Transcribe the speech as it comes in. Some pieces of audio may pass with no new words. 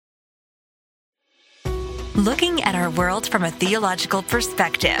Looking at our world from a theological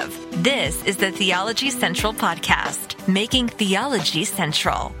perspective. This is the Theology Central Podcast, making theology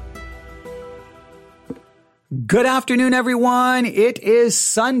central. Good afternoon, everyone. It is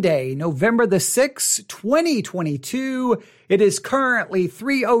Sunday, November the 6th, 2022. It is currently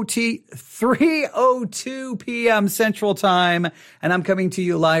 3:02 p.m. Central Time, and I'm coming to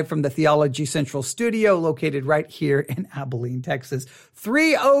you live from the Theology Central studio located right here in Abilene, Texas.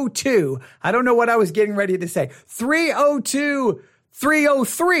 3:02. I don't know what I was getting ready to say.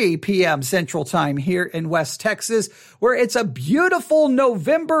 3:03 p.m. Central Time here in West Texas, where it's a beautiful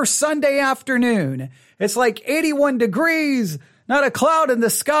November Sunday afternoon. It's like 81 degrees, not a cloud in the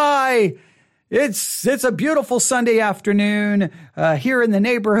sky. It's a beautiful Sunday afternoon here in the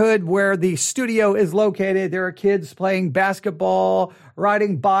neighborhood where the studio is located. There are kids playing basketball,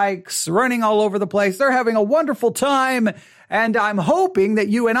 riding bikes, running all over the place. They're having a wonderful time, and I'm hoping that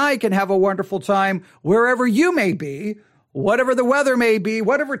you and I can have a wonderful time wherever you may be, whatever the weather may be,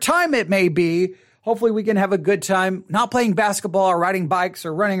 whatever time it may be. Hopefully we can have a good time, not playing basketball or riding bikes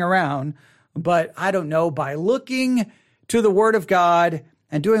or running around, but I don't know, by looking to the Word of God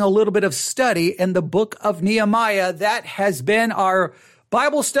and doing a little bit of study in the book of Nehemiah. That has been our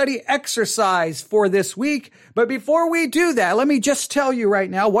Bible study exercise for this week. But before we do that, let me just tell you right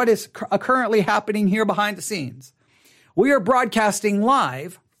now what is currently happening here behind the scenes. We are broadcasting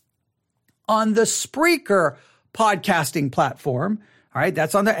live on the Spreaker podcasting platform. All right,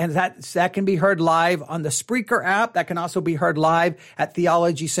 that's on and that can be heard live on the Spreaker app. That can also be heard live at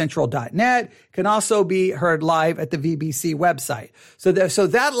theologycentral.net. Can also be heard live at the VBC website. So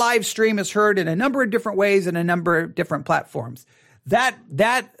that live stream is heard in a number of different ways in a number of different platforms. That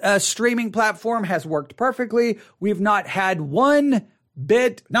streaming platform has worked perfectly. We've not had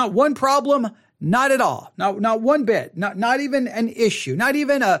not one problem, not at all. Not one bit. Not even an issue. Not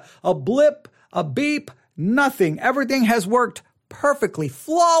even a blip, a beep, nothing. Everything has worked perfectly,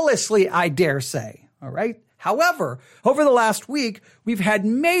 flawlessly, I dare say. All right. However, over the last week, we've had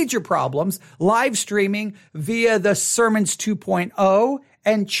major problems live streaming via the Sermons 2.0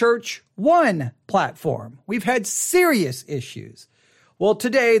 and Church One platform. We've had serious issues. Well,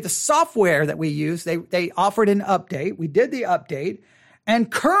 today, the software that we use, they offered an update. We did the update.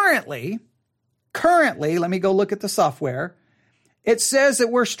 And currently, let me go look at the software. It says that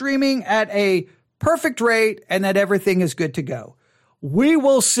we're streaming at a perfect rate and that everything is good to go. We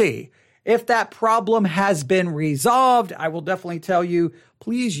will see if that problem has been resolved. I will definitely tell you,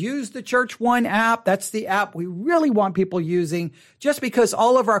 please use the Church One app. That's the app we really want people using, just because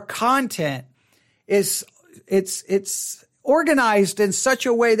all of our content it's organized in such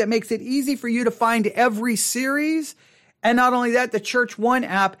a way that makes it easy for you to find every series. And not only that, the Church One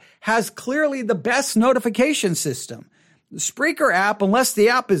app has clearly the best notification system. The Spreaker app, unless the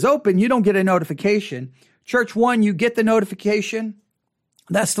app is open, you don't get a notification. Church One, you get the notification.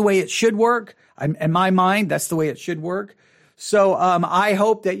 That's the way it should work. In my mind, that's the way it should work. So I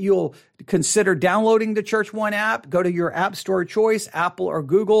hope that you'll consider downloading the Church One app. Go to your app store of choice, Apple or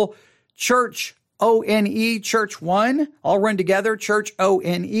Google. Church, O-N-E, Church One, all run together, Church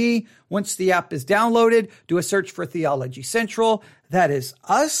O-N-E. Once the app is downloaded, do a search for Theology Central. That is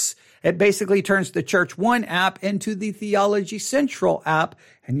us. It basically turns the Church One app into the Theology Central app,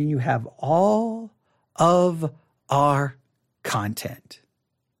 and then you have all of our content.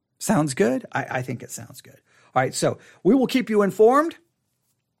 Sounds good? I think it sounds good. All right, so we will keep you informed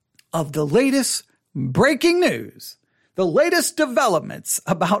of the latest breaking news, the latest developments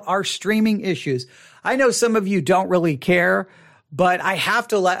about our streaming issues. I know some of you don't really care, but I have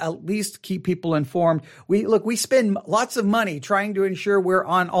to at least keep people informed. We spend lots of money trying to ensure we're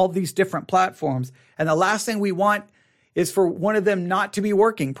on all these different platforms. And the last thing we want is for one of them not to be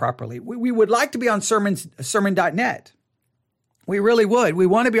working properly. We would like to be on sermon.net. We really would. We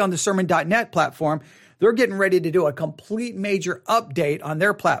want to be on the sermon.net platform. They're getting ready to do a complete major update on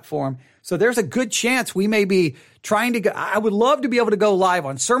their platform. So there's a good chance we may be trying to go. I would love to be able to go live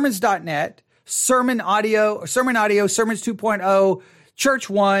on sermons.net, Sermon Audio, Sermons 2.0, Church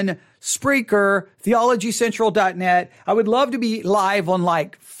One, Spreaker, theologycentral.net. I would love to be live on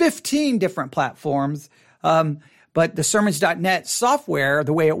like 15 different platforms. But the sermons.net software,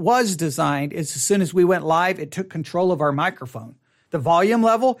 the way it was designed, is as soon as we went live, it took control of our microphone, the volume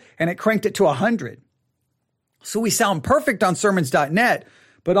level, and it cranked it to 100. So we sound perfect on sermons.net,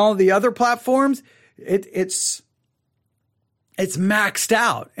 but all the other platforms, it's maxed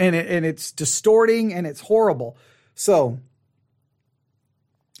out and it's distorting and it's horrible. So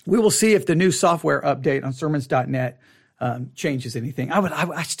we will see if the new software update on sermons.net changes anything.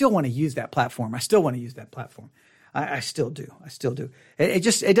 I still want to use that platform. I still do. I still do.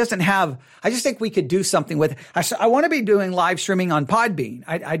 It doesn't have, I just think we could do something with it. I want to be doing live streaming on Podbean.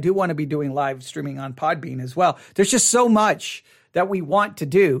 I do want to be doing live streaming on Podbean as well. There's just so much that we want to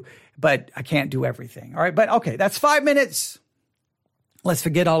do, but I can't do everything. All right. But okay, that's 5 minutes. Let's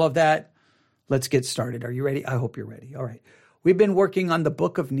forget all of that. Let's get started. Are you ready? I hope you're ready. All right. We've been working on the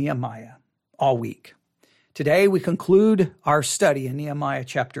book of Nehemiah all week. Today we conclude our study in Nehemiah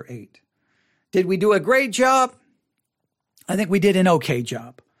chapter 8. Did we do a great job? I think we did an okay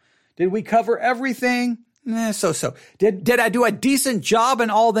job. Did we cover everything? So. Did I do a decent job in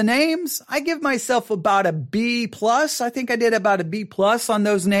all the names? I give myself about a B+. I think I did about a B+ on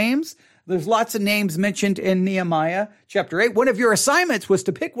those names. There's lots of names mentioned in Nehemiah chapter 8. One of your assignments was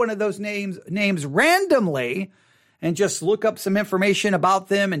to pick one of those names randomly and just look up some information about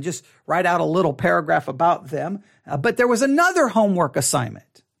them and just write out a little paragraph about them. But there was another homework assignment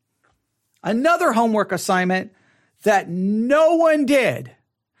that no one did.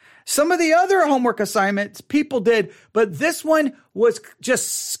 Some of the other homework assignments people did, but this one was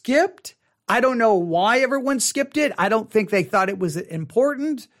just skipped. I don't know why everyone skipped it. I don't think they thought it was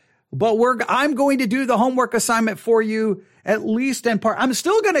important, but I'm going to do the homework assignment for you, at least in part. I'm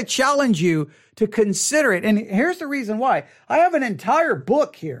still going to challenge you to consider it. And here's the reason why. I have an entire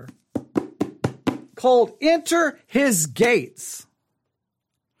book here called Enter His Gates.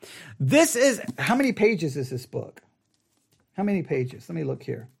 This is, how many pages is this book? How many pages? Let me look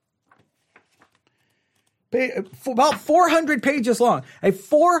here. About 400 pages long. A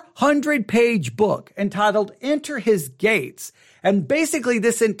 400-page book entitled Enter His Gates. And basically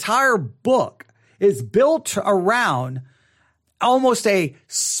this entire book is built around almost a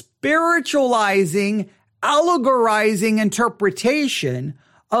spiritualizing, allegorizing interpretation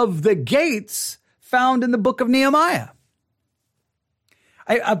of the gates found in the book of Nehemiah.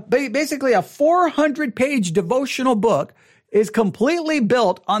 Basically, a 400-page devotional book is completely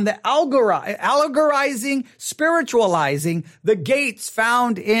built on the allegorizing, spiritualizing the gates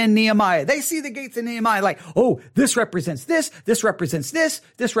found in Nehemiah. They see the gates in Nehemiah like, oh, this represents this, this represents this,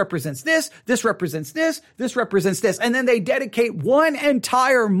 this represents this, this represents this, this represents this. And then they dedicate one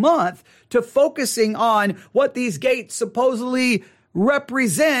entire month to focusing on what these gates supposedly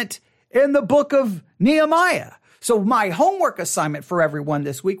represent in the book of Nehemiah. So my homework assignment for everyone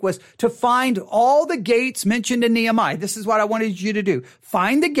this week was to find all the gates mentioned in Nehemiah. This is what I wanted you to do.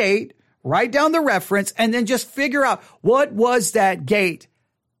 Find the gate, write down the reference, and then just figure out what was that gate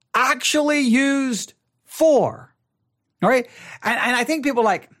actually used for. All right. And I think people are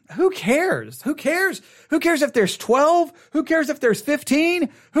like, who cares? Who cares? Who cares if there's 12? Who cares if there's 15?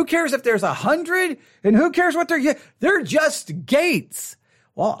 Who cares if there's 100? And who cares what they're just gates.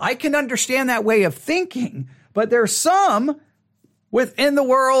 Well, I can understand that way of thinking. But there's some within the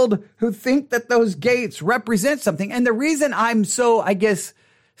world who think that those gates represent something. And the reason I'm so, I guess,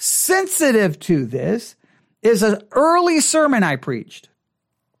 sensitive to this is an early sermon I preached.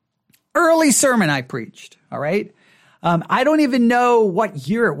 All right. I don't even know what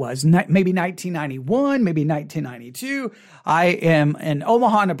year it was. Maybe 1991, maybe 1992. I am in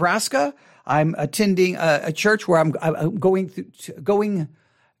Omaha, Nebraska. I'm attending a church where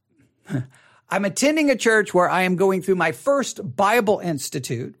I'm attending a church where I am going through my first Bible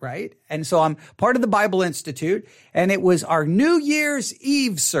Institute, right? And so I'm part of the Bible Institute, and it was our New Year's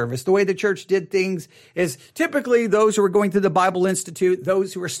Eve service. The way the church did things is typically those who were going through the Bible Institute,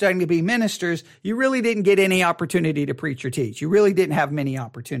 those who were studying to be ministers, you really didn't get any opportunity to preach or teach. You really didn't have many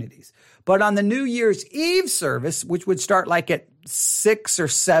opportunities. But on the New Year's Eve service, which would start like at 6 or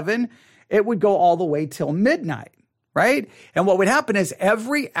 7, it would go all the way till midnight. Right? And what would happen is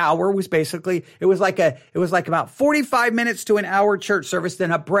every hour was basically, it was like about 45 minutes to an hour church service,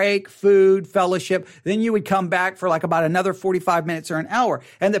 then a break, food, fellowship. Then you would come back for like about another 45 minutes or an hour.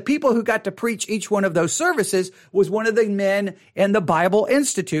 And the people who got to preach each one of those services was one of the men in the Bible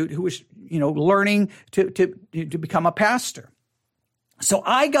Institute who was, learning to become a pastor. So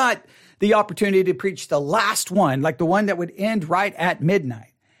I got the opportunity to preach the last one, like the one that would end right at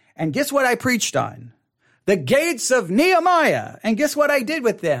midnight. And guess what I preached on? The gates of Nehemiah. And guess what I did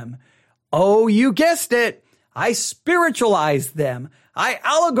with them? Oh, you guessed it. I spiritualized them. I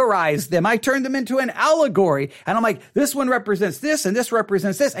allegorized them. I turned them into an allegory. And I'm like, this one represents this and this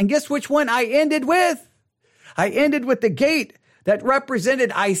represents this. And guess which one I ended with? I ended with the gate that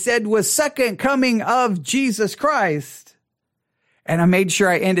represented, I said, was second coming of Jesus Christ. And I made sure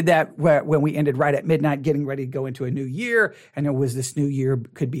I ended that when we ended right at midnight, getting ready to go into a new year. And it was this new year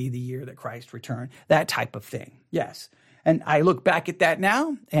could be the year that Christ returned, that type of thing. Yes. And I look back at that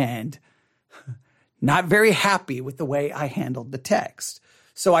now and not very happy with the way I handled the text.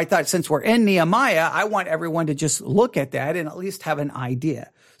 So I thought since we're in Nehemiah, I want everyone to just look at that and at least have an idea.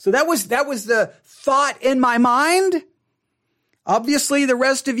 So that was the thought in my mind. Obviously, the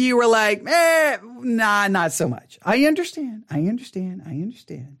rest of you were like, nah, not so much. I understand.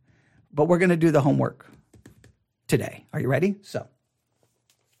 But we're going to do the homework today. Are you ready? So,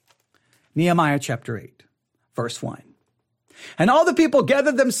 Nehemiah chapter 8, verse 1. And all the people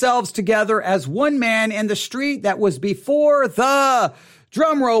gathered themselves together as one man in the street that was before the,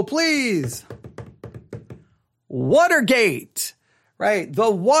 drum roll please, Watergate. Right, the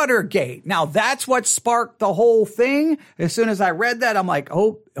Watergate. Now, that's what sparked the whole thing. As soon as I read that, I'm like,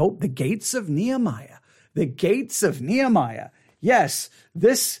 oh, the gates of Nehemiah. The gates of Nehemiah. Yes,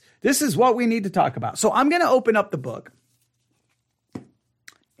 this is what we need to talk about. So I'm going to open up the book,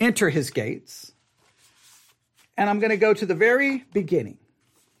 enter his gates, and I'm going to go to the very beginning.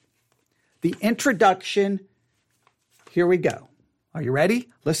 The introduction. Here we go. Are you ready?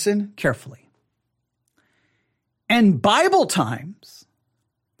 Listen carefully. In Bible times,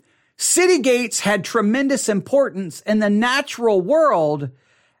 city gates had tremendous importance in the natural world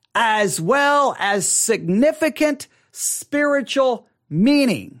as well as significant spiritual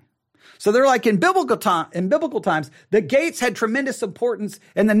meaning. So they're like in biblical times, the gates had tremendous importance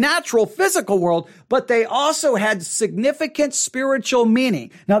in the natural physical world, but they also had significant spiritual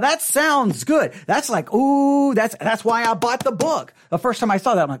meaning. Now that sounds good. That's like, ooh, that's why I bought the book. The first time I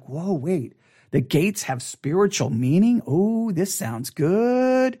saw that, I'm like, whoa, wait. The gates have spiritual meaning. Ooh, this sounds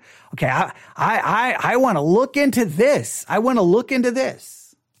good. Okay, I want to look into this.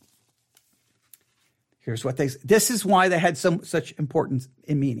 Here's what this is why they had such importance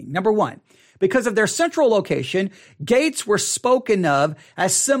in meaning. Number one, because of their central location, gates were spoken of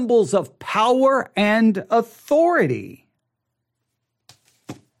as symbols of power and authority.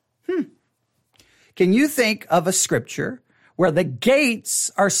 Can you think of a scripture where the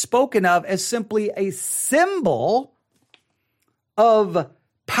gates are spoken of as simply a symbol of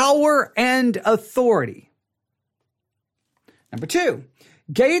power and authority? Number two,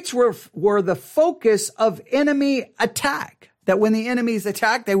 gates were the focus of enemy attack. That when the enemies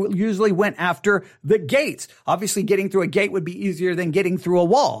attacked, they usually went after the gates. Obviously, getting through a gate would be easier than getting through a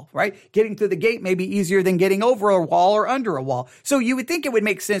wall, right? Getting through the gate may be easier than getting over a wall or under a wall. So you would think it would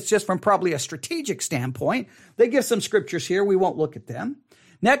make sense just from probably a strategic standpoint. They give some scriptures here. We won't look at them.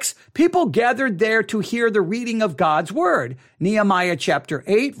 Next, people gathered there to hear the reading of God's word. Nehemiah chapter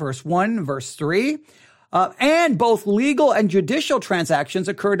 8, verse 1, verse 3. And both legal and judicial transactions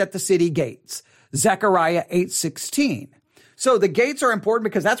occurred at the city gates. Zechariah 8:16. So the gates are important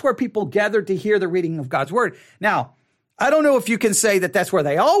because that's where people gathered to hear the reading of God's word. Now, I don't know if you can say that that's where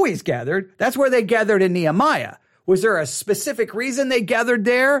they always gathered. That's where they gathered in Nehemiah. Was there a specific reason they gathered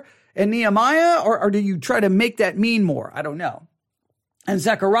there in Nehemiah, or do you try to make that mean more? I don't know. And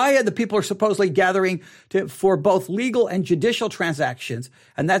Zechariah, the people are supposedly gathering for both legal and judicial transactions.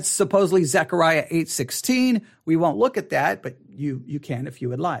 And that's supposedly Zechariah 8:16. We won't look at that, but you can if you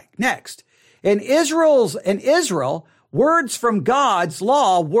would like. Next, in Israel, words from God's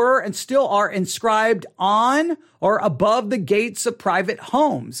law were and still are inscribed on or above the gates of private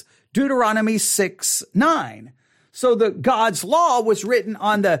homes. Deuteronomy 6:9. So the God's law was written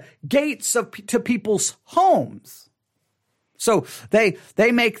on the gates to people's homes. So they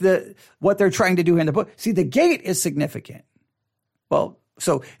make what they're trying to do in the book. See, the gate is significant. Well,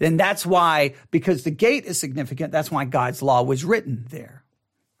 so then that's why, because the gate is significant, that's why God's law was written there.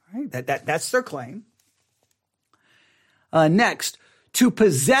 Right? That's their claim. Next, to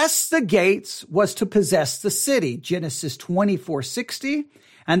possess the gates was to possess the city. Genesis 24:60.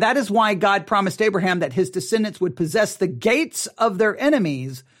 And that is why God promised Abraham that his descendants would possess the gates of their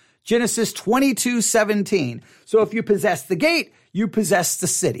enemies. Genesis 22:17. So if you possess the gate, you possess the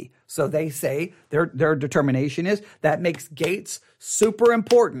city. So they say their determination is that makes gates super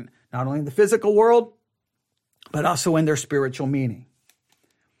important, not only in the physical world, but also in their spiritual meaning.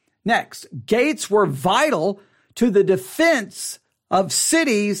 Next, gates were vital to the defense of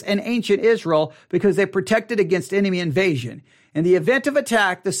cities in ancient Israel because they protected against enemy invasion. In the event of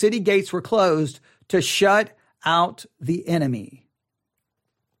attack, the city gates were closed to shut out the enemy.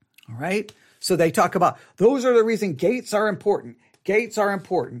 All right. So they talk about those are the reason gates are important. Gates are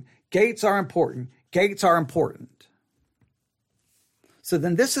important. Gates are important. Gates are important. So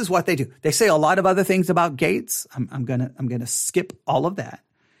then this is what they do. They say a lot of other things about gates. I'm gonna skip all of that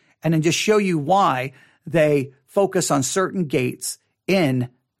and then just show you why they focus on certain gates in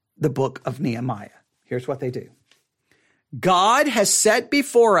the book of Nehemiah. Here's what they do. God has set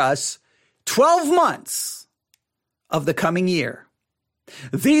before us 12 months of the coming year.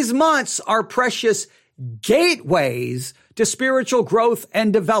 These months are precious gateways to spiritual growth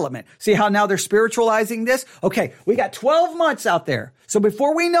and development. See how now they're spiritualizing this? Okay, we got 12 months out there. So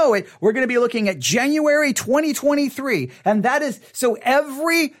before we know it, we're going to be looking at January 2023. And that is, so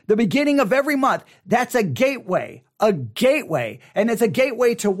the beginning of every month, that's a gateway. And it's a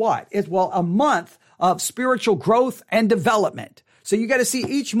gateway to what? A month of spiritual growth and development. So you got to see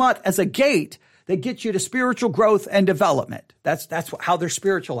each month as a gate that gets you to spiritual growth and development. That's how they're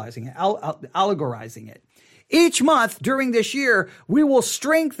spiritualizing it, allegorizing it. Each month during this year, we will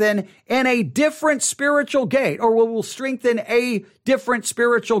strengthen in a different spiritual gate, or we will strengthen a different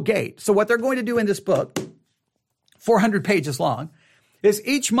spiritual gate. So what they're going to do in this book, 400 pages long, is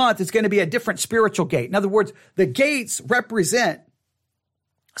each month is going to be a different spiritual gate. In other words, the gates represent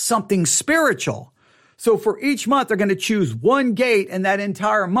something spiritual. So for each month, they're going to choose one gate, and that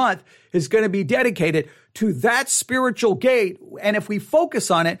entire month is going to be dedicated to that spiritual gate. And if we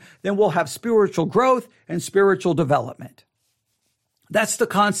focus on it, then we'll have spiritual growth and spiritual development. That's the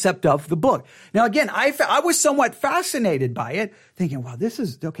concept of the book. Now, again, I was somewhat fascinated by it, thinking, wow, this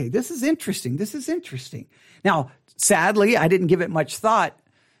is interesting. This is interesting. Now, sadly, I didn't give much thought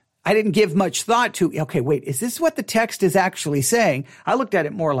to, okay, wait, is this what the text is actually saying? I looked at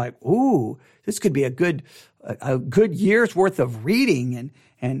it more like, ooh, this could be a good year's worth of reading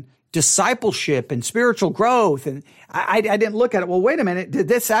and discipleship and spiritual growth. And I didn't look at it. Well, wait a minute. Did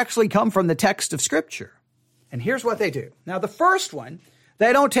this actually come from the text of Scripture? And here's what they do. Now, the first one,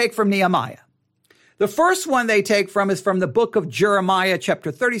 they don't take from Nehemiah. The first one they take from is from the book of Jeremiah,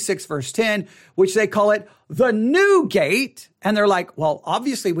 chapter 36, verse 10, which they call it the new gate. And they're like, well,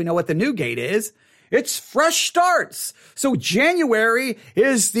 obviously we know what the new gate is. It's fresh starts. So January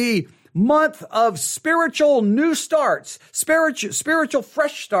is the month of spiritual new starts, spiritual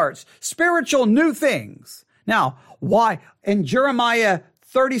fresh starts, spiritual new things. Now, why? In Jeremiah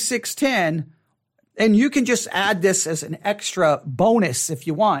 36:10, and you can just add this as an extra bonus if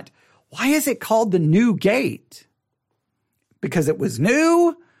you want. Why is it called the new gate? Because it was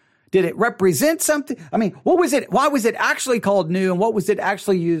new? Did it represent something? I mean, what was it? Why was it actually called new, and what was it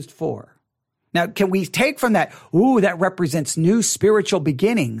actually used for? Now, can we take from that, ooh, that represents new spiritual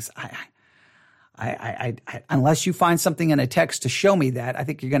beginnings? Unless you find something in a text to show me that, I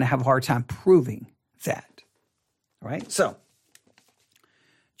think you're going to have a hard time proving that. All right? So,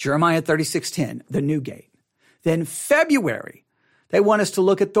 Jeremiah 36:10, the new gate. Then February, they want us to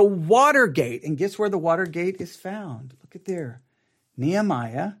look at the water gate. And guess where the water gate is found? Look at there.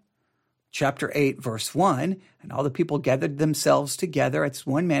 Nehemiah chapter 8, verse 1. And all the people gathered themselves together. It's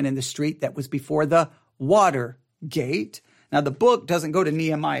one man in the street that was before the water gate. Now, the book doesn't go to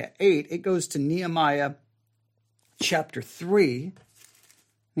Nehemiah 8. It goes to Nehemiah chapter 3.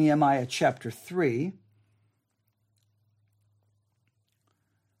 Nehemiah chapter 3.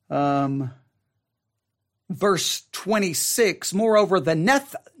 Verse 26, moreover, the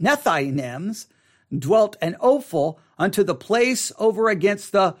Nethinims dwelt in Ophel unto the place over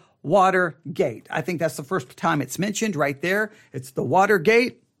against the water gate. I think that's the first time it's mentioned right there. It's the water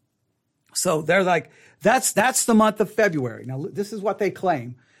gate. So they're like, that's the month of February. Now, this is what they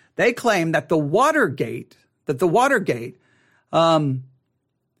claim. They claim that the water gate, I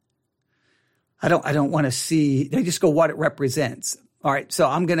don't want to see, they just go what it represents. All right, so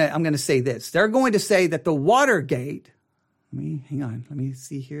I'm gonna say this. They're going to say that the water gate. Let me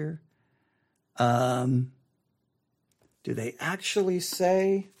see here. Do they actually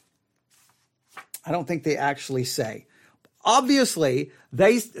say? I don't think they actually say. Obviously,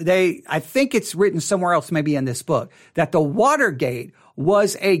 I think it's written somewhere else, maybe in this book, that the water gate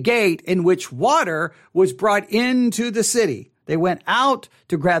was a gate in which water was brought into the city. They went out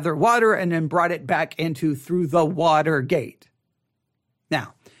to gather water and then brought it back through the water gate.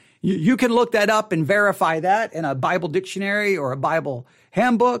 Now, you can look that up and verify that in a Bible dictionary or a Bible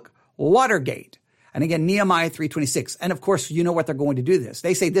handbook, Watergate. And again, Nehemiah 3:26. And of course, you know what they're going to do this.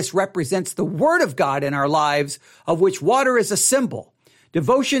 They say this represents the word of God in our lives, of which water is a symbol.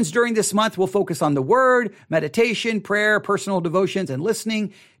 Devotions during this month will focus on the word, meditation, prayer, personal devotions, and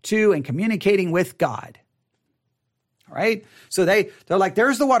listening to and communicating with God. All right. So they're like,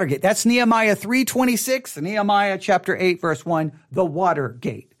 there's the water gate. That's Nehemiah 3:26, and Nehemiah chapter 8, verse 1, the water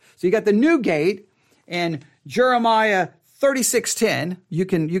gate. So you got the new gate and Jeremiah 36:10. You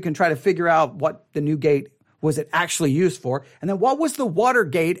can try to figure out what the new gate was it actually used for. And then what was the water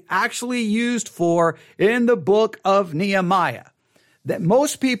gate actually used for in the book of Nehemiah? That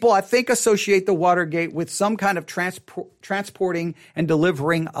most people, I think, associate the water gate with some kind of transporting and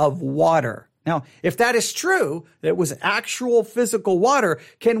delivering of water. Now, if that is true, that it was actual physical water,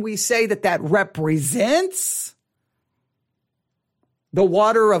 can we say that that represents the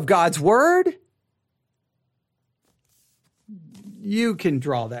water of God's word? you can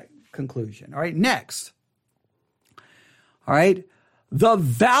draw that conclusion. All right, next. All right, the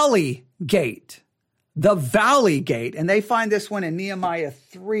Valley Gate. The Valley Gate, and they find this one in Nehemiah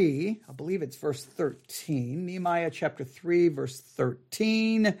 3. I believe it's verse 13. Nehemiah chapter 3, verse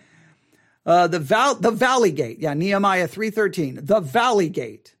 13. The Valley Gate. Yeah, Nehemiah 3:13. The Valley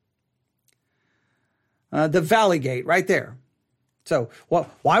Gate. The Valley Gate, right there. So,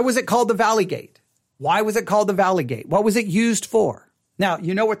 why was it called the Valley Gate? Why was it called the Valley Gate? What was it used for? Now,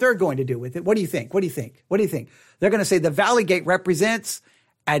 you know what they're going to do with it. What do you think? What do you think? What do you think? They're going to say the Valley Gate represents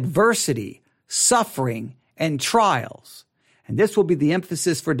adversity, suffering, and trials. And this will be the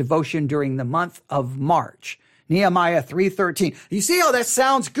emphasis for devotion during the month of March. Nehemiah 3:13. You see how that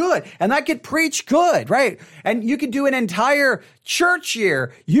sounds good? And that could preach good, right? And you could do an entire church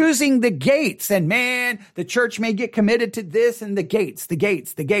year using the gates. And man, the church may get committed to this and the gates.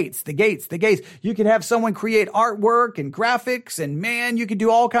 You could have someone create artwork and graphics, and man, you could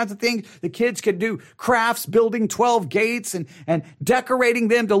do all kinds of things. The kids could do crafts, building 12 gates and decorating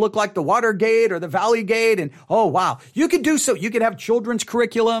them to look like the Water Gate or the Valley Gate. And oh, wow. You could do so. You could have children's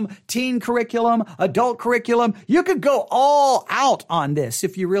curriculum, teen curriculum, adult curriculum. You could go all out on this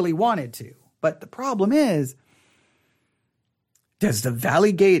if you really wanted to. But the problem is, does the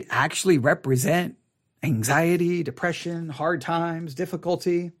Valley Gate actually represent anxiety, depression, hard times,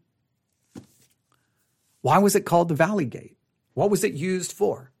 difficulty? Why was it called the Valley Gate? What was it used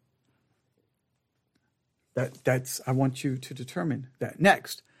for? I want you to determine that.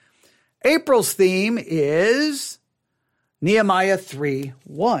 Next, April's theme is Nehemiah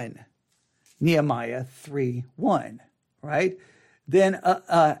 3:1. Nehemiah 3:1, right? Then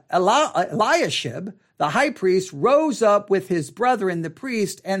Eliashib, the high priest, rose up with his brethren, the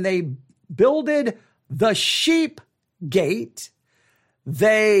priest, and they builded the sheep gate.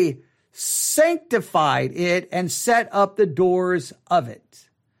 They sanctified it and set up the doors of it.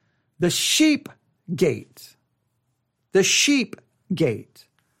 The sheep gate. The sheep gate.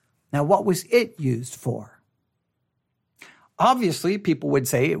 Now, what was it used for? Obviously, people would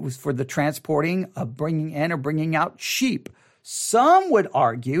say it was for the transporting of bringing in or bringing out sheep. Some would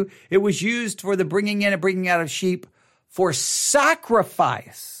argue it was used for the bringing in and bringing out of sheep for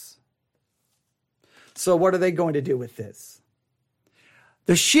sacrifice. So what are they going to do with this?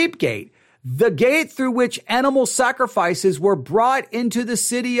 The sheep gate, the gate through which animal sacrifices were brought into the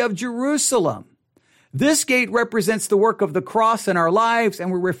city of Jerusalem. This gate represents the work of the cross in our lives,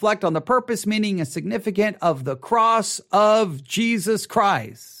 and we reflect on the purpose, meaning, and significance of the cross of Jesus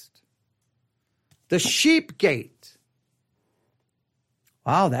Christ. The sheep gate.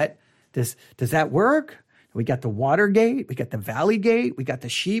 Wow, does that work? We got the Water Gate, we got the Valley Gate, we got the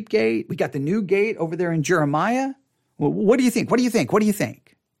sheep gate, we got the new gate over there in Jeremiah. Well, what do you think? What do you think? What do you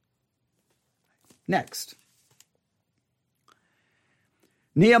think? Next.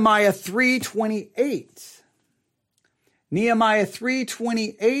 Nehemiah 3:28. Nehemiah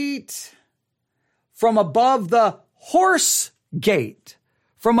 3:28. From above the horse gate.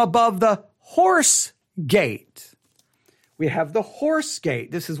 From above the horse gate. We have the horse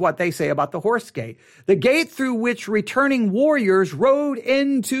gate. This is what they say about the horse gate. The gate through which returning warriors rode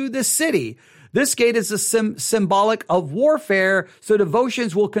into the city. This gate is a symbolic of warfare, so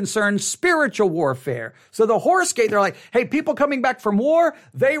devotions will concern spiritual warfare. So the horse gate, they're like, hey, people coming back from war,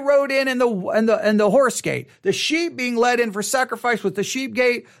 they rode in the horse gate. The sheep being led in for sacrifice with the sheep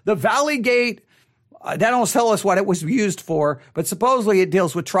gate. The Valley Gate, that don't tell us what it was used for, but supposedly it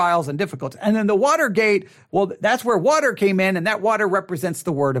deals with trials and difficulties. And then the Water Gate, well, that's where water came in, and that water represents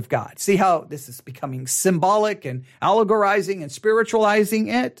the Word of God. See how this is becoming symbolic and allegorizing and spiritualizing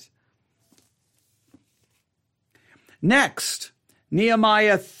it? Next,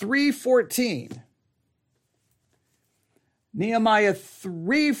 Nehemiah 3:14. Nehemiah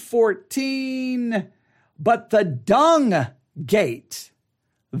 3:14, but the dung gate.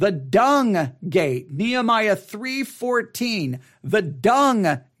 The dung gate. Nehemiah 3:14, the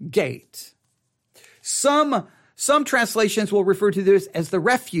dung gate. Some translations will refer to this as the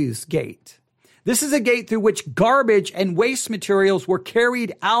refuse gate. This is a gate through which garbage and waste materials were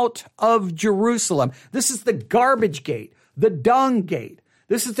carried out of Jerusalem. This is the garbage gate, the dung gate.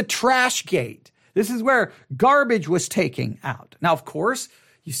 This is the trash gate. This is where garbage was taken out. Now, of course,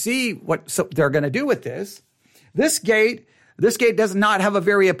 you see what they're going to do with this. This gate does not have a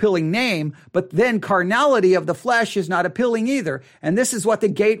very appealing name, but then carnality of the flesh is not appealing either. And this is what the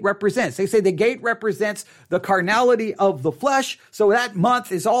gate represents. They say the gate represents the carnality of the flesh. So that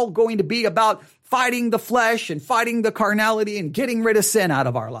month is all going to be about fighting the flesh and fighting the carnality and getting rid of sin out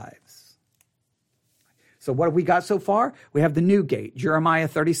of our lives. So what have we got so far? We have the new gate, Jeremiah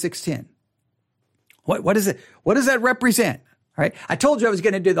 36:10. What is it? What does that represent? All right. I told you I was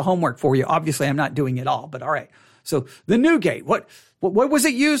going to do the homework for you. Obviously, I'm not doing it all, but all right. So the new gate, what was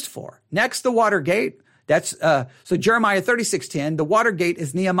it used for? Next, the water gate. That's, so Jeremiah 36:10. The water gate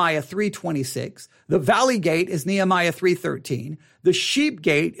is Nehemiah 3:26. The valley gate is Nehemiah 3:13. The sheep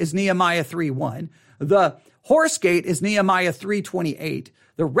gate is Nehemiah 3:1. The horse gate is Nehemiah 3:28.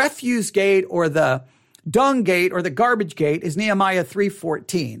 The refuse gate or the dung gate or the garbage gate is Nehemiah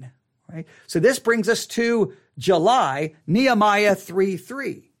 3:14. Right? So this brings us to July, Nehemiah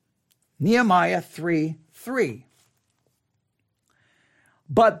 3:3. Nehemiah 3:3.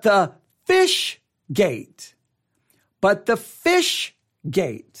 But the fish gate.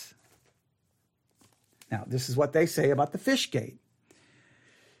 Now, this is what they say about the fish gate.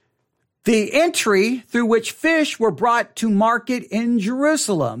 The entry through which fish were brought to market in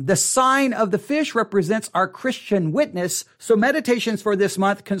Jerusalem. The sign of the fish represents our Christian witness. So meditations for this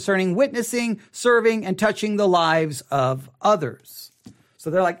month concerning witnessing, serving, and touching the lives of others. So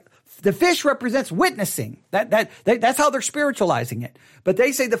they're like, the fish represents witnessing. That's how they're spiritualizing it. But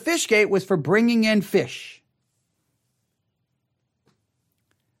they say the fish gate was for bringing in fish.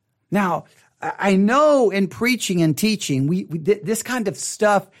 Now, I know in preaching and teaching, we this kind of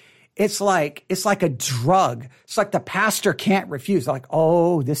stuff, it's like a drug. It's like the pastor can't refuse. They're like,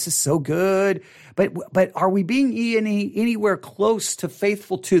 oh, this is so good. But are we being anywhere close to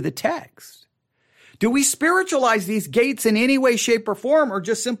faithful to the text? Do we spiritualize these gates in any way, shape, or form, or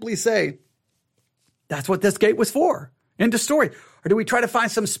just simply say, that's what this gate was for? End of story. Or do we try to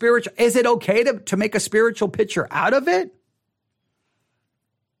find some spiritual, is it okay to make a spiritual picture out of it?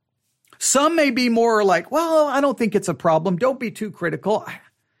 Some may be more like, well, I don't think it's a problem. Don't be too critical.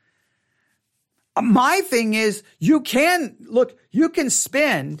 My thing is, you can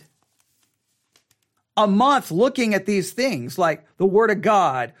spend a month looking at these things like the Word of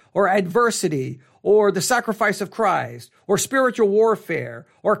God or adversity or the sacrifice of Christ or spiritual warfare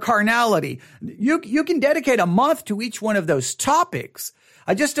or carnality. You can dedicate a month to each one of those topics.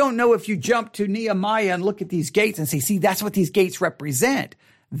 I just don't know if you jump to Nehemiah and look at these gates and say, see, that's what these gates represent.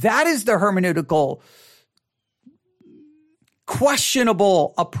 That is the hermeneutical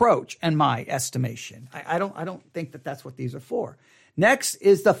questionable approach in my estimation. I don't think that that's what these are for. Next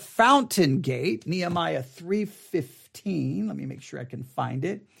is the fountain gate, Nehemiah 3:15. Let me make sure I can find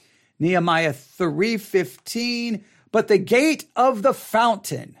it. Nehemiah 3:15, but the gate of the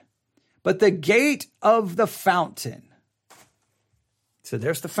fountain. So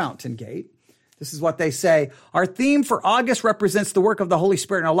there's the fountain gate. This is what they say. Our theme for August represents the work of the Holy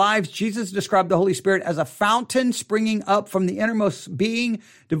Spirit in our lives. Jesus described the Holy Spirit as a fountain springing up from the innermost being.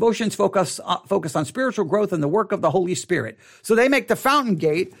 Devotions focus on spiritual growth and the work of the Holy Spirit. So they make the fountain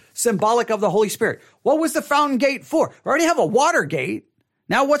gate symbolic of the Holy Spirit. What was the fountain gate for? We already have a water gate.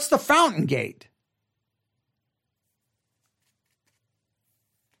 Now what's the fountain gate?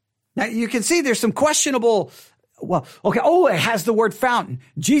 Now you can see there's some questionable. Well, okay. Oh, it has the word fountain.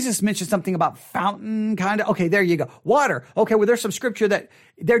 Jesus mentioned something about fountain, kind of. Okay, there you go. Water. Okay, well, there's some scripture that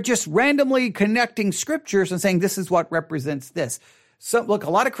they're just randomly connecting scriptures and saying this is what represents this. So, look, a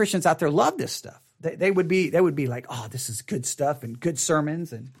lot of Christians out there love this stuff. They would be like, oh, this is good stuff and good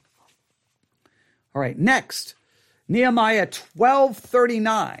sermons. And all right, next, Nehemiah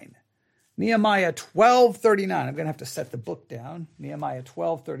 12:39. Nehemiah 12:39. I'm going to have to set the book down. Nehemiah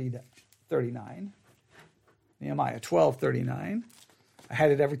 12:39. Nehemiah 12:39. I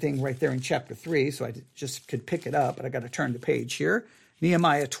had everything right there in chapter 3, so I just could pick it up, but I got to turn the page here.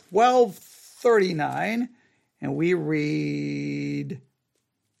 Nehemiah 12:39, and we read,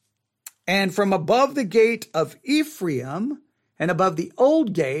 and from above the gate of Ephraim, and above the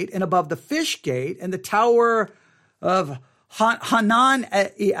old gate, and above the fish gate, and the tower of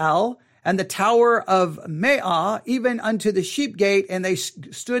Hananel, and the tower of Meah, even unto the sheep gate, and they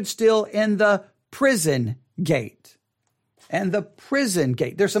stood still in the prison gate. And the prison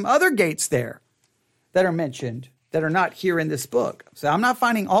gate. There's some other gates there that are mentioned that are not here in this book. So I'm not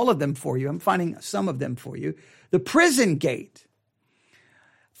finding all of them for you. I'm finding some of them for you. The prison gate.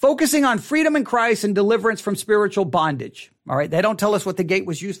 Focusing on freedom in Christ and deliverance from spiritual bondage. All right. They don't tell us what the gate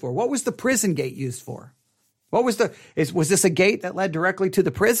was used for. What was the prison gate used for? Was this a gate that led directly to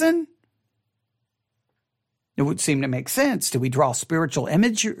the prison? It would seem to make sense. Do we draw spiritual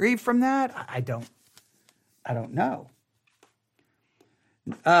imagery from that? I don't know.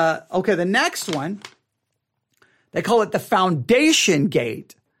 Okay, the next one, they call it the foundation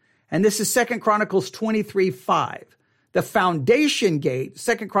gate. And this is 2 Chronicles 23:5. The foundation gate,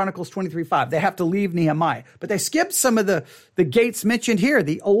 2 Chronicles 23:5. They have to leave Nehemiah. But they skipped some of the gates mentioned here.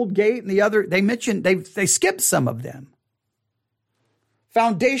 The old gate and the other, they skipped some of them.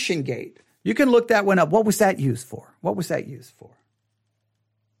 Foundation gate. You can look that one up. What was that used for? What was that used for?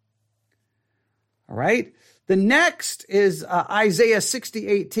 All right. The next is Isaiah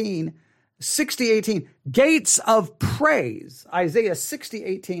 60:18. 60:18. Gates of praise. Isaiah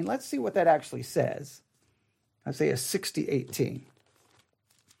 60:18. Let's see what that actually says. Isaiah 60:18.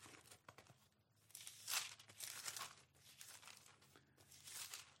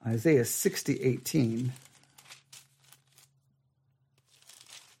 Isaiah 60:18.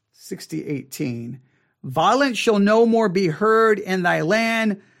 60:18. Violence shall no more be heard in thy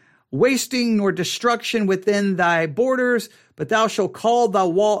land, wasting nor destruction within thy borders, but thou shalt call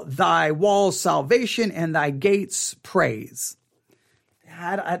thy walls salvation and thy gates praise.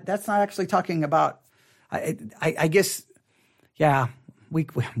 That's not actually talking about, I guess, yeah,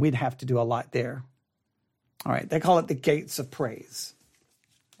 we'd have to do a lot there. All right, they call it the gates of praise.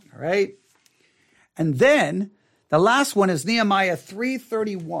 All right. And then the last one is Nehemiah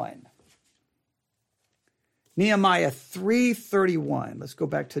 3:31. Nehemiah 3:31. Let's go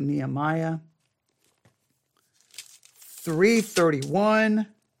back to Nehemiah 3:31.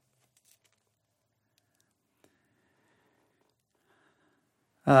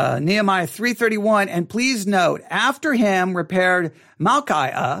 Nehemiah 3:31. And please note, after him repaired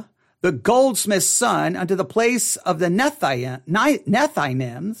Malchiah, the goldsmith's son, unto the place of the Nethinims,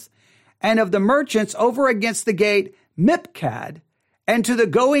 and of the merchants over against the gate Mipkad, and to the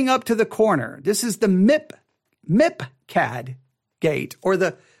going up to the corner. This is the Mipkad gate, or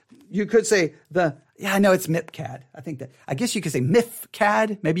you could say I know it's Mipkad. I guess you could say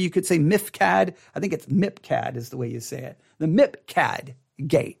Mifkad. Maybe you could say Mifkad. I think it's Mipkad is the way you say it. The Mipkad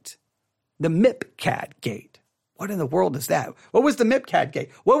gate. The Mipkad gate. What in the world is that? What was the Mipkad gate?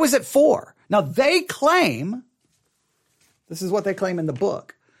 What was it for? Now they claim, this is what they claim in the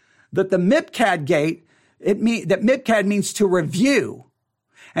book, that the Mipkad gate, that Mipkad means to review.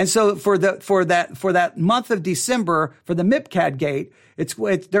 And so for that month of December, for the Mipkad gate,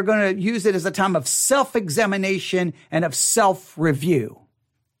 they're going to use it as a time of self-examination and of self-review.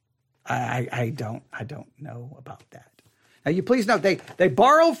 I don't know about that. Now you please note, they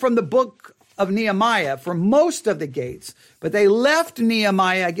borrow from the book of Nehemiah for most of the gates, but they left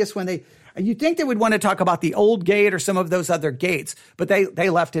Nehemiah, I guess you'd think they would want to talk about the old gate or some of those other gates, but they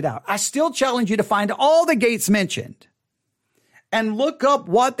left it out. I still challenge you to find all the gates mentioned and look up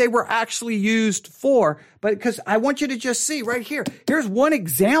what they were actually used for. But because I want you to just see right here. Here's one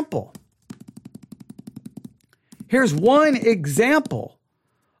example. Here's one example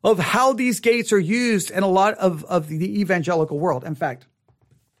of how these gates are used in a lot of the evangelical world. In fact,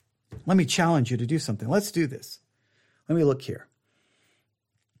 let me challenge you to do something. Let's do this. Let me look here.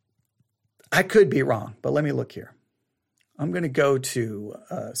 I could be wrong, but let me look here. I'm going to go to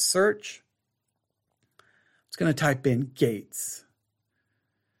search. It's going to type in gates.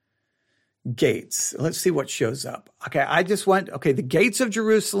 Gates. Let's see what shows up. Okay, the gates of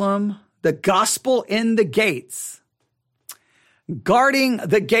Jerusalem, the gospel in the gates, guarding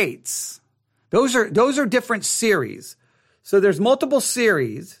the gates. Those are different series. So there's multiple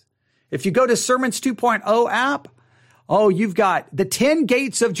series. If you go to Sermons 2.0 app, you've got the 10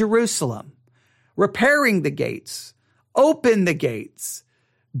 gates of Jerusalem, repairing the gates, open the gates,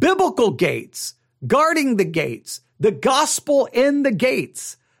 biblical gates, guarding the gates, the gospel in the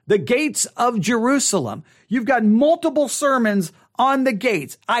gates of Jerusalem. You've got multiple sermons on the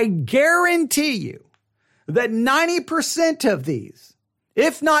gates. I guarantee you that 90% of these,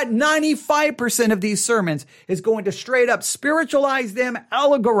 if not 95% of these sermons, is going to straight up spiritualize them,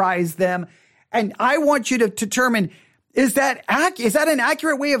 allegorize them. And I want you to determine, is that an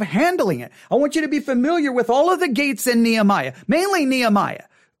accurate way of handling it? I want you to be familiar with all of the gates in Nehemiah, mainly Nehemiah.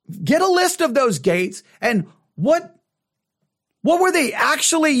 Get a list of those gates and what were they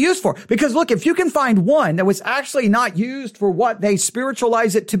actually used for? Because look, if you can find one that was actually not used for what they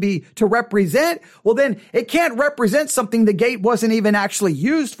spiritualize it to represent, well, then it can't represent something the gate wasn't even actually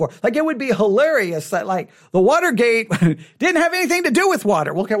used for. Like, it would be hilarious that, like, the water gate didn't have anything to do with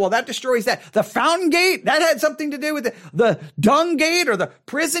water. Okay, well, that destroys that. The fountain gate, that had something to do with it. The dung gate or the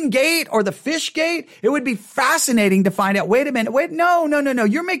prison gate or the fish gate. It would be fascinating to find out, wait a minute, no.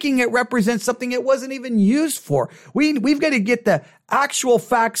 You're making it represent something it wasn't even used for. We've got to get the actual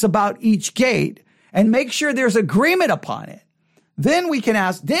facts about each gate and make sure there's agreement upon it. Then we can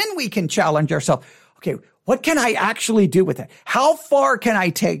challenge ourselves. Okay, what can I actually do with it? How far can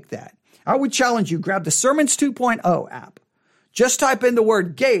I take that? I would challenge you, grab the Sermons 2.0 app. Just type in the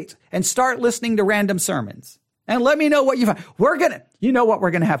word gate and start listening to random sermons. And let me know what you find. You know what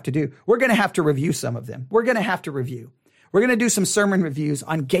we're going to have to do? We're going to have to review some of them. We're going to have to review. We're going to do some sermon reviews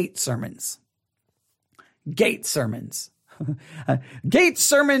on gate sermons. Gate sermons. Gate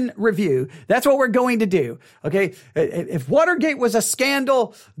sermon review. That's what we're going to do. Okay. If Watergate was a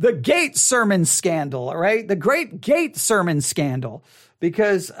scandal, the Gate sermon scandal, all right? The great Gate sermon scandal.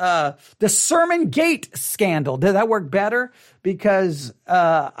 Because the Sermon Gate scandal, did that work better? Because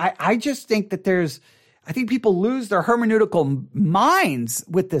I just think that I think people lose their hermeneutical minds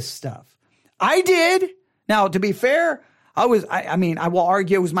with this stuff. I did. Now, to be fair, I will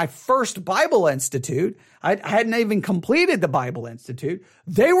argue it was my first Bible Institute. I hadn't even completed the Bible Institute.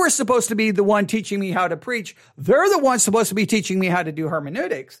 They were supposed to be the one teaching me how to preach. They're the ones supposed to be teaching me how to do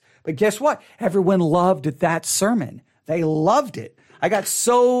hermeneutics. But guess what? Everyone loved that sermon. They loved it. I got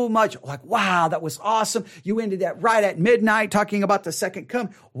so much like, wow, that was awesome. You ended that right at midnight talking about the second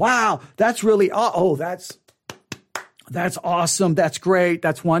coming. Wow, that's really, that's awesome. That's great.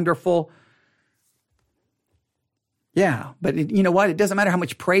 That's wonderful. Yeah, but you know what? It doesn't matter how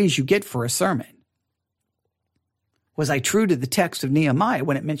much praise you get for a sermon. Was I true to the text of Nehemiah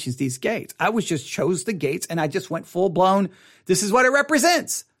when it mentions these gates? I just chose the gates and I just went full blown. This is what it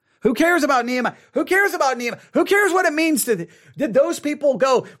represents. Who cares about Nehemiah? Who cares about Nehemiah? Who cares what it means to did those people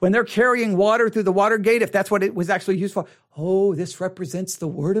go when they're carrying water through the water gate, if that's what it was actually used for? Oh, this represents the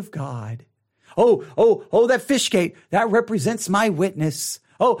word of God. Oh, that fish gate, that represents my witness.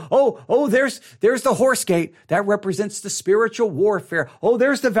 Oh, there's the horse gate. That represents the spiritual warfare. Oh,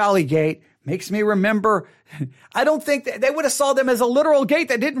 there's the valley gate. Makes me remember. I don't think that they would have saw them as a literal gate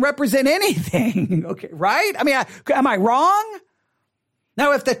that didn't represent anything. Okay, right? I mean, am I wrong?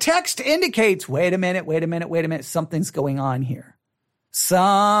 Now, if the text indicates, wait a minute, something's going on here.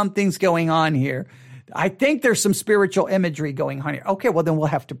 Something's going on here. I think there's some spiritual imagery going on here. Okay, well, then we'll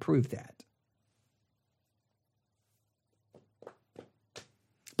have to prove that.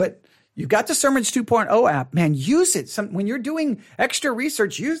 But you've got the Sermons 2.0 app. Man, use it. When you're doing extra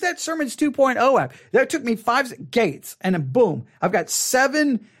research, use that Sermons 2.0 app. That took me 5 gates, and then boom, I've got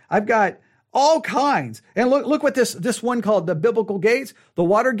 7. I've got all kinds. And look what this one called the biblical gates, the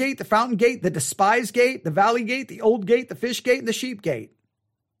water gate, the fountain gate, the despised gate, the valley gate, the old gate, the fish gate, and the sheep gate.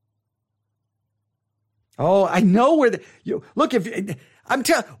 Oh, I know where I'm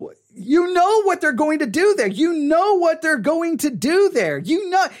telling you know what they're going to do there. You know what they're going to do there. You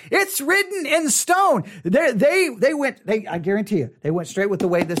know, it's written in stone. I guarantee you, they went straight with the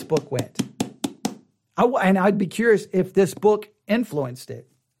way this book went. And I'd be curious if this book influenced it.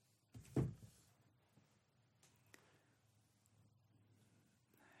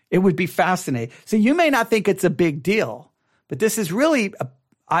 It would be fascinating. So you may not think it's a big deal, but this is really,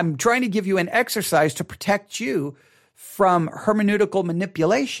 I'm trying to give you an exercise to protect you from hermeneutical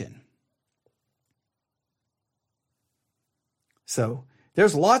manipulation. So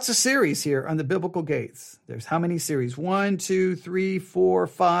there's lots of series here on the biblical gates. There's how many series? 1, 2, 3, 4,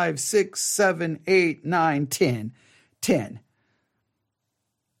 5, 6, 7, 8, 9, 10. 10.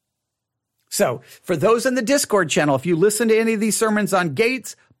 So for those in the Discord channel, if you listen to any of these sermons on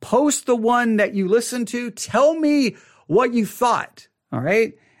gates, post the one that you listened to. Tell me what you thought. All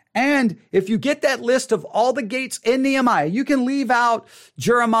right. And if you get that list of all the gates in Nehemiah, you can leave out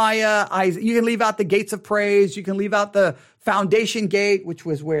Jeremiah. You can leave out the gates of praise. You can leave out the foundation gate, which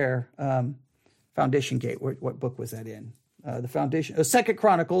was where, foundation gate. What book was that in? The foundation, 2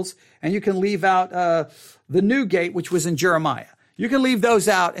 Chronicles. And you can leave out, the new gate, which was in Jeremiah. You can leave those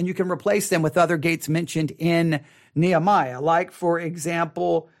out and you can replace them with other gates mentioned in Nehemiah. Like, for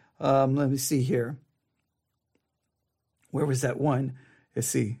example, let me see here. Where was that one? Let's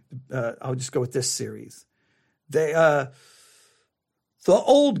see. I'll just go with this series. The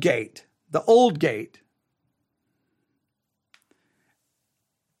old gate. The old gate.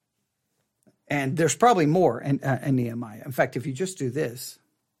 And there's probably more in Nehemiah. In fact, if you just do this,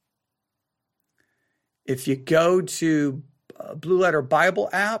 if you go to Blue Letter Bible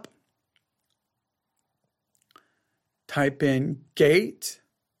app, type in gate,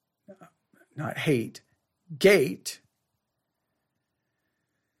 not hate, gate.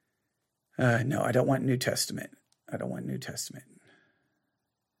 No, I don't want New Testament.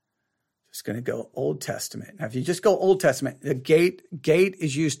 Just going to go Old Testament. Now, if you just go Old Testament, the gate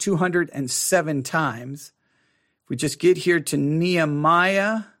is used 207 times. If we just get here to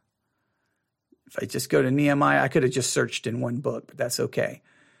Nehemiah, if I just go to Nehemiah, I could have just searched in one book, but that's okay.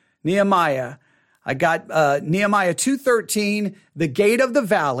 Nehemiah, I got Nehemiah 2:13, the gate of the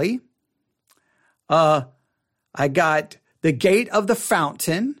valley. I got the gate of the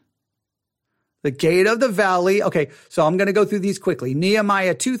fountain. The gate of the valley. Okay, so I'm going to go through these quickly.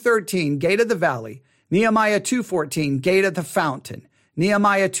 Nehemiah 2:13, gate of the valley. Nehemiah 2:14, gate of the fountain.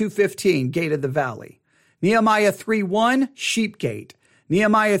 Nehemiah 2:15, gate of the valley. Nehemiah 3:1, sheep gate.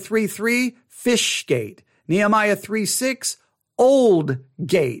 Nehemiah 3:3, fish gate. Nehemiah 3:6, Old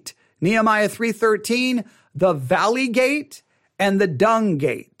Gate. Nehemiah 3:13, the Valley Gate and the Dung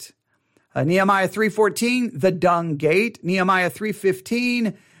Gate. Nehemiah 3:14, the Dung Gate. Nehemiah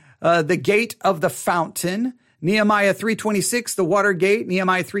 3:15, the Gate of the Fountain. Nehemiah 3:26, the Water Gate.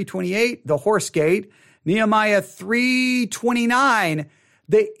 Nehemiah 3:28, the Horse Gate. Nehemiah 3:29,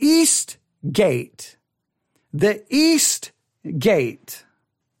 the East Gate. The East Gate.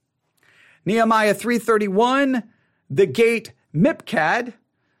 Nehemiah 3:31, the Gate Mipkad.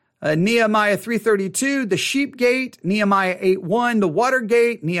 Nehemiah 3:32, the Sheep Gate. Nehemiah 8:1, the Water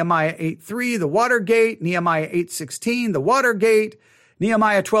Gate. Nehemiah 8:3, the Water Gate. Nehemiah 8:16, the Water Gate.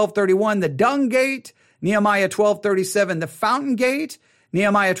 Nehemiah 12:31, the Dung Gate. Nehemiah 12:37, the Fountain Gate.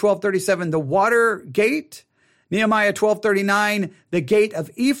 Nehemiah 12:37, the Water Gate. Nehemiah 12:39, the Gate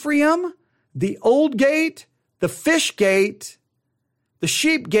of Ephraim, the Old Gate, the Fish Gate, the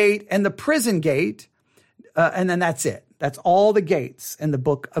Sheep Gate, and the Prison Gate. And then that's it. That's all the gates in the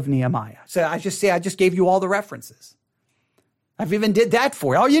book of Nehemiah. So I just gave you all the references. I've even did that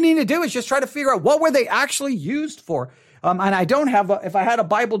for you. All you need to do is just try to figure out what were they actually used for. And I don't have, if I had a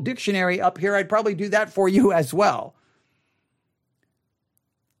Bible dictionary up here, I'd probably do that for you as well.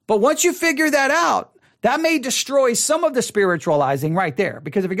 But once you figure that out, that may destroy some of the spiritualizing right there.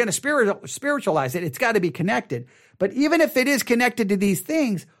 Because if you're going to spiritualize it, it's got to be connected. But even if it is connected to these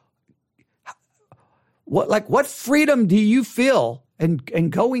things, what freedom do you feel in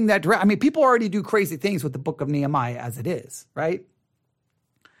going that direction? I mean, people already do crazy things with the book of Nehemiah as it is, right?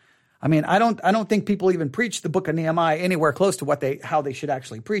 I mean, I don't think people even preach the book of Nehemiah anywhere close to how they should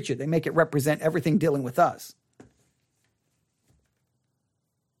actually preach it. They make it represent everything dealing with us.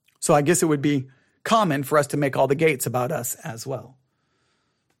 So I guess it would be common for us to make all the gates about us as well.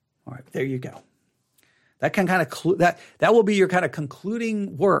 All right, there you go. That can kind of that will be your kind of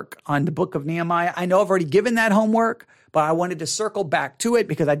concluding work on the book of Nehemiah. I know I've already given that homework, but I wanted to circle back to it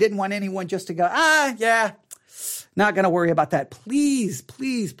because I didn't want anyone just to go, yeah, not going to worry about that. Please,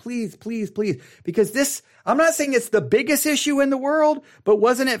 please, please, please, please. Because this, I'm not saying it's the biggest issue in the world, but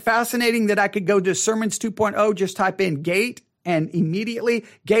wasn't it fascinating that I could go to Sermons 2.0, just type in gate and immediately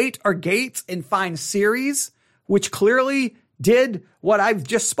gate or gates and find series, which clearly did what I've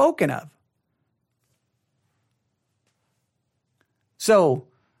just spoken of. So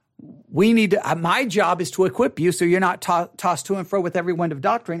we need to, my job is to equip you so you're not tossed to and fro with every wind of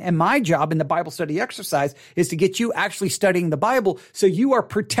doctrine. And my job in the Bible study exercise is to get you actually studying the Bible so you are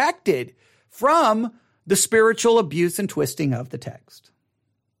protected from the spiritual abuse and twisting of the text.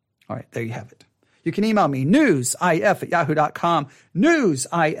 All right, there you have it. You can email me, newsif@yahoo.com,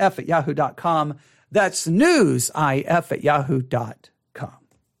 newsif@yahoo.com. That's newsif@yahoo.com.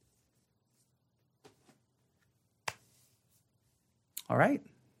 All right.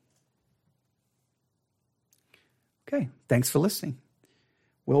 Okay. Thanks for listening.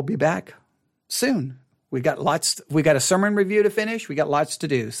 We'll be back soon. We got a sermon review to finish. We got lots to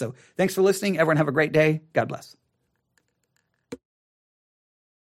do. So thanks for listening. Everyone have a great day. God bless.